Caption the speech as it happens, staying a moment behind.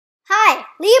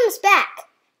Liam's back!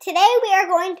 Today we are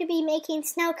going to be making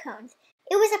snow cones.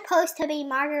 It was supposed to be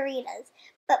margaritas,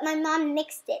 but my mom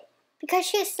nixed it because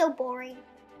she is so boring.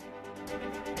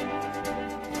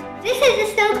 This is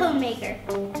the snow cone maker.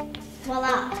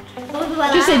 Voila. Oh,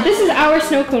 voila. Just say, this is our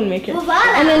snow cone maker. Voila.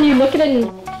 And then you look at it and...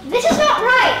 This is not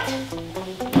right!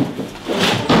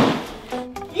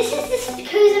 This is the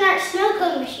Cuisinart snow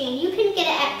cone machine. You can get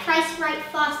it at Price Right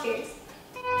Foster's.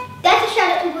 That's a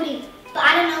shout out to Woody, but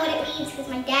I don't know what it means because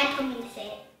my dad told me to say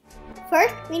it.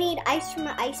 First, we need ice from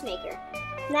an ice maker.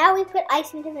 Now we put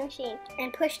ice into the machine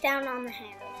and push down on the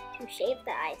handle to shave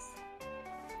the ice.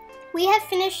 We have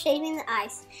finished shaving the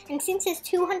ice, and since it's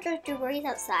 200 degrees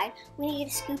outside, we need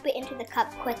to scoop it into the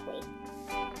cup quickly.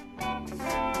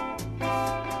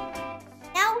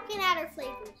 Now we can add our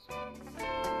flavors.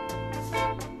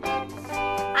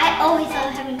 I always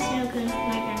love having snow cones with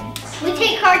my grandma. We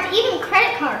take cards, even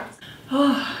credit cards.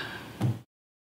 Oh,